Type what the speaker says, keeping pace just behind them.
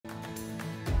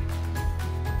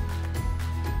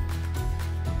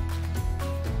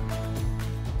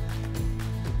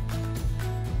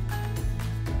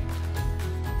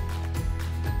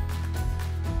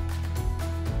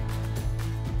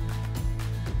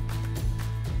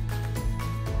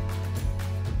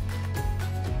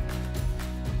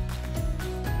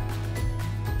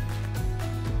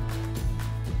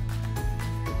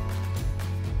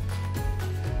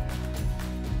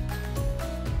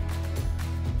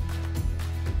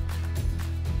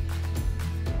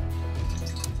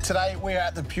Today we're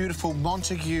at the beautiful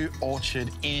Montague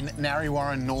Orchard in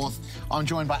Narre North. I'm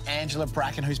joined by Angela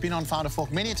Bracken, who's been on Farm to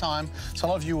Fork many a time, so a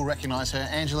lot of you will recognise her.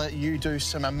 Angela, you do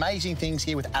some amazing things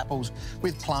here with apples,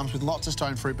 with plums, with lots of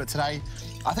stone fruit, but today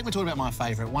I think we're talking about my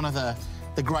favourite, one of the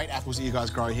great apples that you guys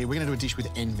grow here. We're going to do a dish with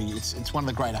envy. It's one of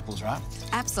the great apples, right?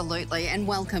 Absolutely, and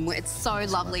welcome. It's so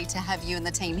lovely to have you and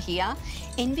the team here.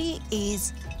 Envy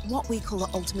is what we call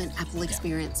the ultimate apple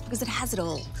experience because it has it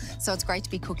all. So it's great to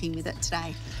be cooking with it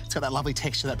today. It's got that lovely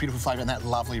texture, that beautiful flavour and that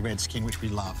lovely red skin, which we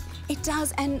love. It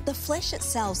does, and the flesh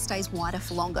itself stays whiter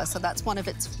for longer, so that's one of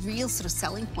its real sort of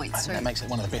selling points too. That makes it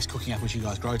one of the best cooking apples you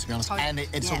guys grow, to be honest. And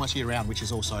it's almost year-round, which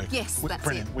is also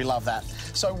brilliant. We love that.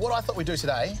 So what I thought we'd do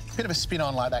today, a bit of a spin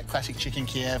on like that classic chicken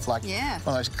Kiev, like one of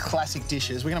those classic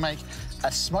dishes. We're going to make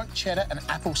a smoked cheddar and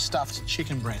apple stuffed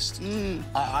chicken breast.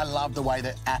 I love the way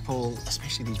that apple,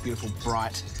 especially these beautiful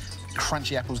bright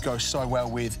crunchy apples, go so well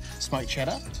with smoked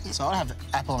cheddar. So I have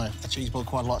apple on a cheese ball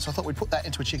quite a lot, so I thought we'd put that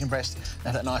into a chicken breast and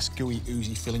have that nice gooey,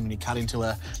 oozy filling when you cut into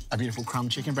a beautiful crumb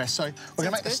chicken breast. So we're going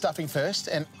to make the stuffing first,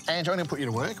 and Andrew, I'm going to put you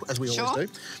to work, as we always do.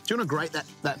 Do you want to grate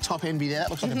that top envy there? That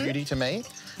looks like a beauty to me.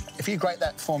 If you grate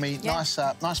that for me, nice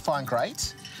fine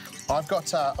grate. I've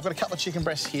got a couple of chicken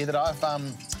breasts here that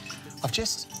I've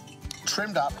just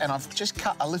trimmed up, and I've just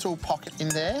cut a little pocket in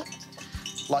there,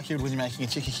 like you would when you're making a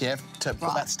chicken Kiev, to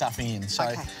put that stuffing in.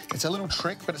 So it's a little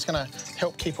trick, but it's going to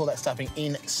help keep all that stuffing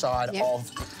inside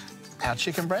of our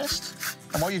chicken breast.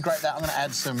 And while you grate that, I'm going to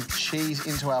add some cheese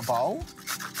into our bowl.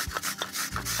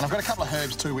 And I've got a couple of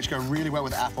herbs too, which go really well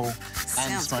with apple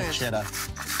and smoked cheddar.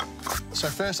 So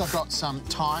first I've got some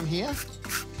thyme here.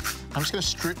 I'm just going to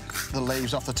strip the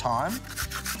leaves off the thyme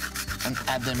and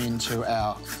add them into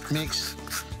our mix,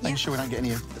 making sure we don't get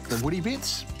any of the woody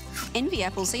bits. Envy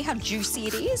apple, see how juicy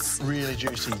it is? Really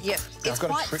juicy. Yep, I've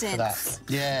got a trick for that.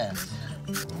 Yeah.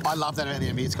 I love that about the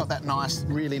envy. It's got that nice,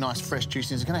 really nice fresh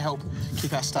juiciness. It's going to help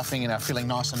keep our stuffing and our filling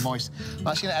nice and moist. I'm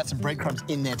actually going to add some breadcrumbs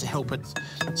in there to help it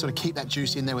sort of keep that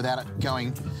juice in there without it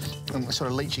going and sort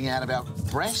of leaching out of our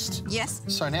breast. Yes.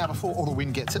 So now, before all the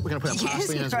wind gets it, we're going to put our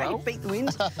parsley in as well. Beat the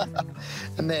wind.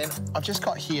 And then I've just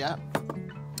got here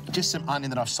just some onion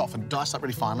that I've softened, diced up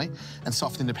really finely, and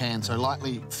softened in the pan. So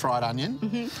lightly fried onion.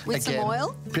 With some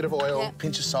oil. Bit of oil,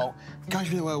 pinch of salt. Goes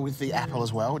really well with the apple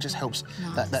as well. It just helps,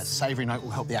 that savoury note will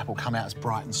help the apple come out as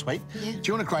bright and sweet. Do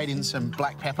you want to grate in some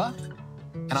black pepper?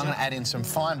 And I'm going to add in some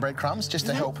fine breadcrumbs just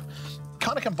to help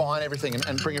kind of combine everything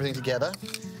and bring everything together.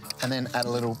 And then add a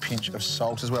little pinch of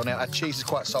salt as well. Now, our cheese is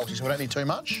quite salty, so we don't need too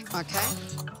much. Okay.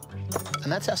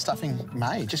 And that's our stuffing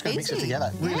made. Just got to mix it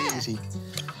together. Really easy.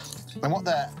 And what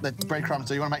the breadcrumbs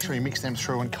do, you want to make sure you mix them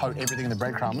through and coat everything in the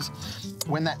breadcrumbs.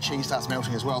 When that cheese starts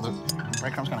melting as well, the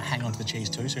breadcrumb's going to hang onto the cheese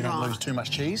too, so you don't lose too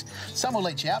much cheese. Some will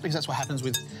leach out because that's what happens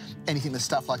with anything that's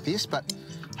stuffed like this, but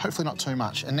hopefully not too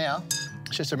much. And now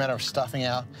it's just a matter of stuffing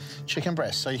our chicken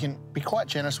breast. So you can be quite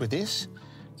generous with this.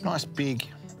 Nice big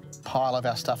pile of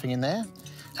our stuffing in there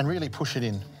and really push it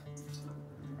in.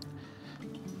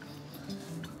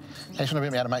 And you just want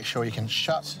to be able to make sure you can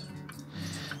shut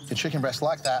your chicken breast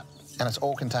like that, and it's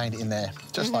all contained in there,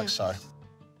 just like so.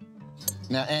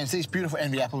 Now, Ange, these beautiful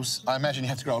envy apples, I imagine you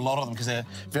have to grow a lot of them because they're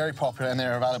very popular and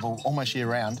they're available almost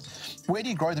year-round. Where do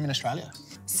you grow them in Australia?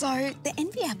 So the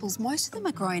envy apples, most of them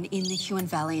are grown in the Huon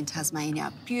Valley in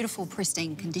Tasmania, beautiful,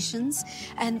 pristine conditions.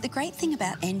 And the great thing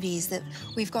about envy is that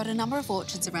we've got a number of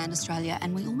orchards around Australia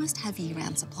and we almost have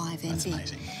year-round supply of envy.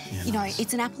 That's amazing. Yeah, you know,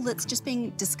 it's an apple that's just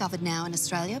being discovered now in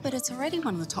Australia, but it's already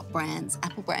one of the top brands,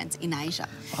 apple brands in Asia.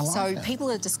 So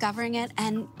people are discovering it,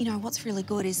 and you know what's really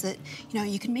good is that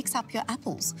you can mix up your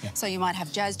apples. So you might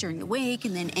have Jazz during the week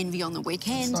and then envy on the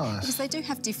weekend, because they do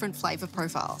have different flavour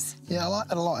profiles. Yeah, I like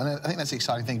that a lot, and I think that's the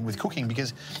exciting thing with cooking,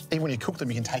 because even when you cook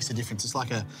them, you can taste the difference. It's like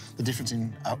the difference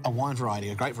in a wine variety,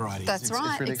 a grape variety. That's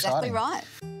right, it's really exactly exciting. Right.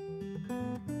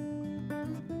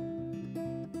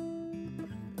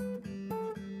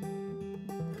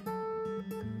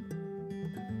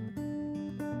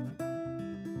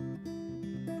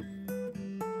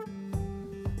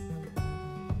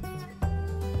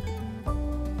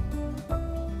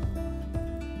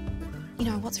 You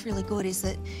know, what's really good is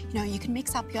that, you can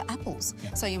mix up your apples.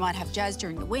 So you might have Jazz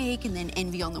during the week and then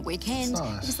envy on the weekend,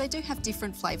 because they do have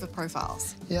different flavour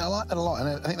profiles. Yeah, I like that a lot, and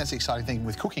I think that's the exciting thing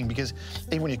with cooking, because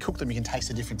even when you cook them, you can taste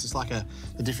the difference. It's like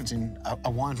the difference in a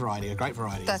wine variety, a grape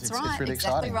variety. That's right, it's really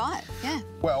exactly exciting. Right, yeah.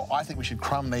 Well, I think we should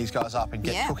crumb these guys up and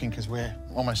get cooking, because we're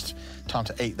almost time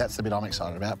to eat. That's the bit I'm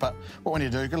excited about. But what we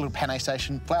need to do, get a little pan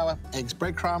station, flour, eggs,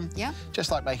 breadcrumb. Yeah. Just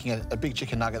like making a big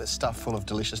chicken nugget that's stuffed full of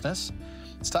deliciousness.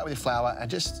 Start with your flour and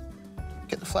just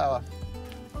get the flour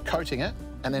coating it,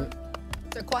 and then...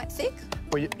 They're quite thick?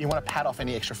 Well, you want to pat off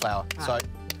any extra flour. Right. So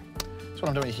what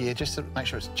I'm doing here, just to make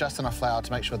sure it's just enough flour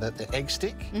to make sure that the eggs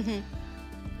stick.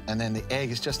 And then the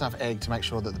egg is just enough egg to make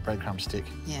sure that the breadcrumbs stick.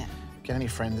 Yeah. Get any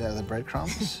friends out of the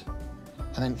breadcrumbs.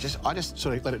 And then I just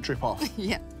sort of let it drip off.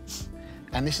 Yeah.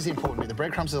 And this is the important bit. The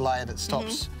breadcrumbs are the layer that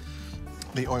stops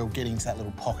the oil getting to that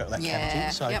little pocket, that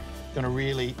cavity. So you're going to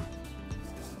really...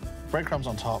 Breadcrumbs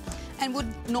on top. And would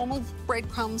normal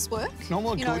breadcrumbs work?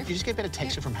 Normal are good. You just get better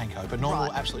texture from panko, but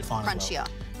normal absolutely fine Crunchier. as well.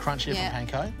 Crunchier from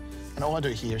panko. And all I do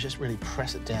here is just really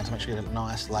press it down to make sure you get a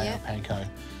nice layer of panko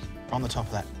on the top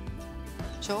of that.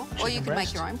 Sure. Or you can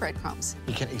make your own breadcrumbs.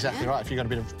 You can, exactly right. If you've got a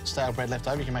bit of stale bread left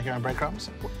over, you can make your own breadcrumbs.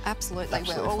 Absolutely.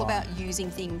 We're all about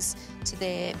using things to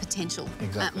their potential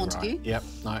at Montague. Right. Yep,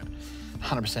 no,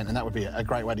 100%. And that would be a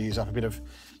great way to use up a bit of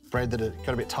bread that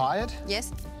got a bit tired.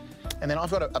 Yes. And then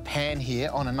I've got a pan here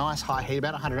on a nice high heat,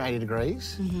 about 180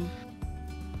 degrees.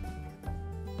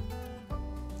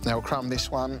 Now we'll crumb this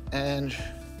one and,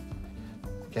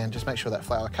 again, just make sure that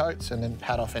flour coats and then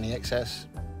pat off any excess.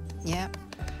 Yep.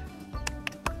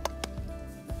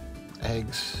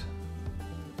 Eggs.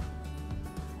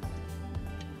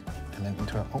 And then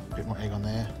into our, a bit more egg on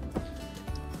there.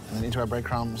 And then into our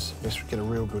breadcrumbs, just get a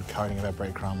real good coating of our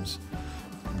breadcrumbs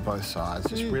on both sides.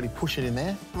 Just really push it in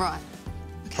there. Right.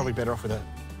 Probably better off with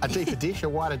a deeper dish, a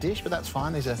wider dish, but that's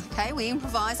fine. These are we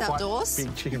improvise outdoors.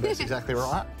 Big chicken breasts, exactly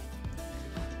right.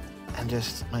 And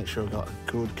just make sure we've got a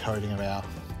good coating of our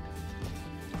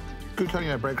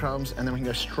breadcrumbs, and then we can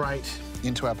go straight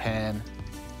into our pan,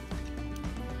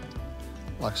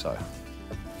 like so.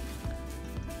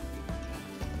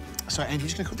 So, Andrew, you're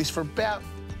just going to cook this for about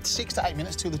 6 to 8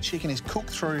 minutes till the chicken is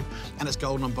cooked through and it's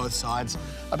golden on both sides.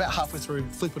 About halfway through,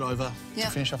 flip it over to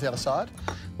finish off the other side.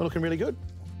 We're looking really good.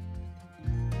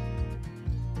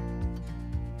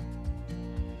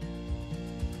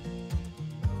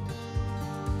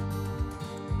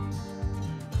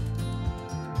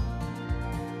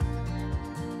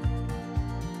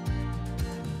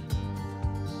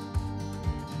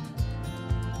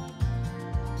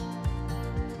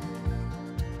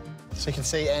 So you can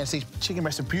see, and these chicken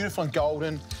breasts are beautiful and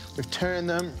golden. We've turned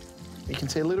them. You can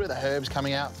see a little bit of the herbs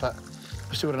coming out, but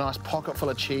we've still got a nice pocket full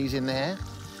of cheese in there.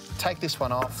 Take this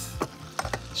one off.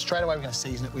 Straight away, we're going to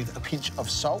season it with a pinch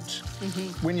of salt.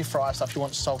 When you fry stuff, you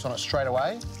want salt on it straight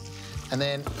away. And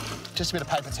then just a bit of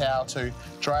paper towel to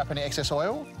dry up any excess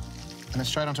oil. And then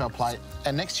straight onto our plate.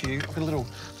 And next to you, I've got a little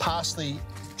parsley,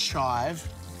 chive,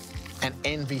 and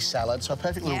envy salad. So a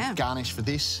perfect little garnish for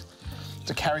this,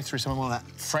 to carry through some of that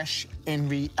fresh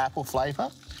envy apple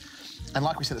flavour. And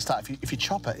like we said at the start, if you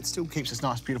chop it, it still keeps this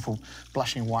nice, beautiful,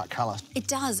 blushing white colour. It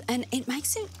does, and it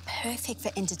makes it perfect for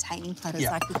entertaining platters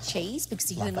like with cheese,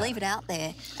 because you can leave it out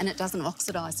there and it doesn't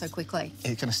oxidise so quickly.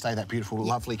 It's going to stay that beautiful,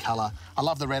 lovely colour. I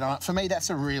love the red on it. For me, that's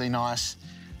a really nice,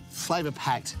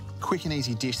 flavour-packed, quick and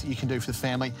easy dish that you can do for the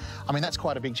family. I mean, that's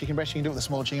quite a big chicken breast. You can do it with a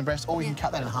small chicken breast, or you can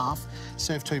cut that in half,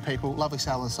 serve 2 people, lovely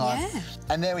salad on the side.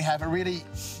 And there we have a really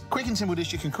quick and simple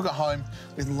dish you can cook at home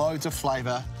with loads of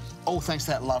flavour, all thanks to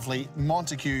that lovely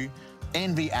Montague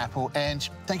envy apple. And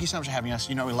thank you so much for having us.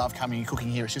 You know we love coming and cooking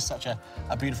here. It's just such a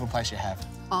beautiful place you have.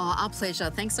 Oh, our pleasure.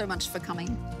 Thanks so much for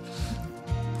coming.